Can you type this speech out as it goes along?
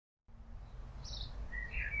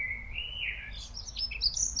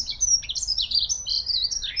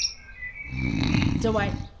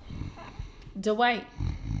Dwight. Dwight.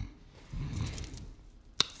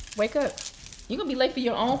 Wake up. You're gonna be late for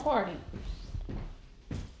your own party.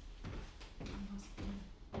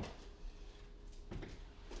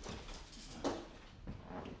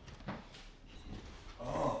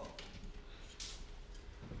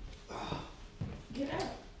 Get out.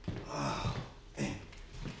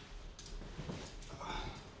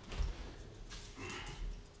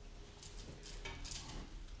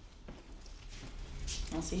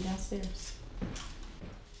 I'll see you downstairs.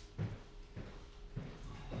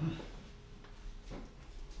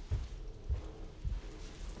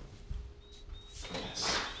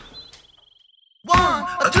 One,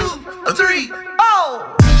 a two, a three,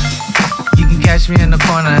 oh! You can catch me in the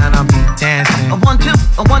corner and I'll be dancing. A 1 2,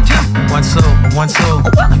 a 1 2. 1 2, 1 2.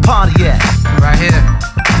 Where the party at? Right here.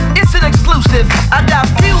 It's an exclusive. I got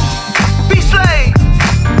Phew, B Slade,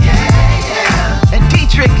 and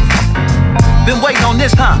Deitrick. Been waiting on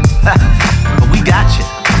this, huh? But we got you.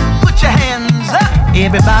 Put your hands up.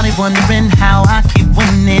 Everybody wondering how I keep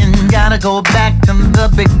winning. Gotta go back to the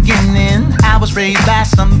beginning. I was raised by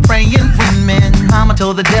some praying women. Mama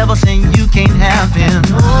told the devil, saying you can't have him.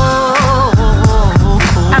 Oh,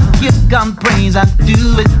 I give God praise, I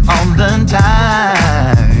do it all the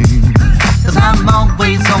time. 'Cause I'm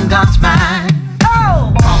always on God's mind.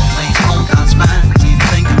 Oh, always on God's mind. Keep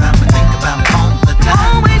thinking about me, think about me all the time.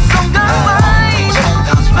 Always on God's mind. Always on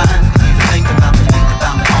God's mind. Keep thinking about me, think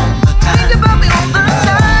about me all the time. Think about me all the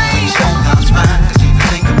time. Always on God's mind. Keep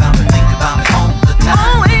thinking about me, think about me all the time.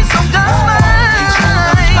 Always on God's mind. Always on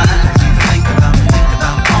God's mind. Keep thinking about me, think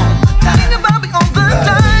about me all the time. Think about me all the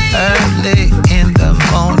time. Early in the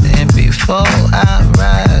morning before I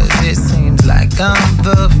rise, it seems like I'm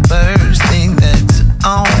the first thing that's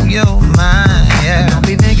on your mind. Yeah, I'll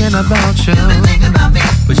be thinking about you,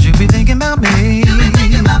 but you be thinking about me.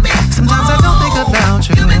 Sometimes I don't think about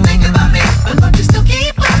you, but Lord, you still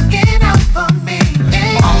keep looking out for me.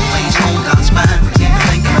 Always on God's mind. Keep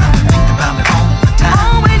thinking about me, think about me all the time.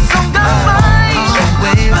 Always on God's mind.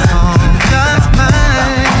 Always on God's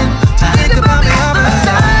mind. Think about me all the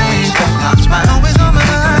time. Always on God's mind. Always on my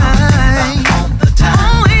mind. All the time.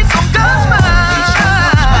 Always on God's mind.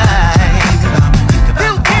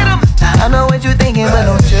 I know what you're thinking, but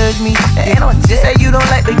don't judge me. And don't just say you don't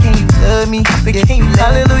like, but can you love me?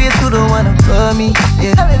 Hallelujah to the one above me.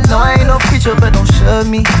 Yeah. No, I ain't no preacher, but don't shove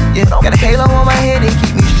me. Yeah. Got a halo on my head and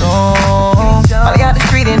keep me strong. Finally out the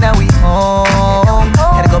street and now we home.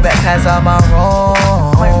 Had to go baptize all my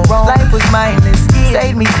wrong. Life was mindless,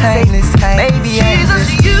 saved me timeless. Maybe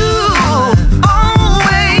Jesus, you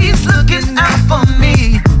always looking out for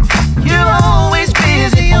me. You're always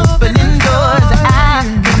busy opening doors I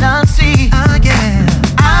cannot see. I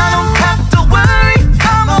don't have to worry,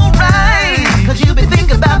 I'm alright. 'Cause you be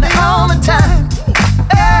thinking about me all the time.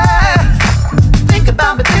 Think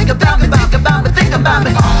about me, think about me, think about me, think about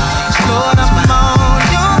me. Lord, I'm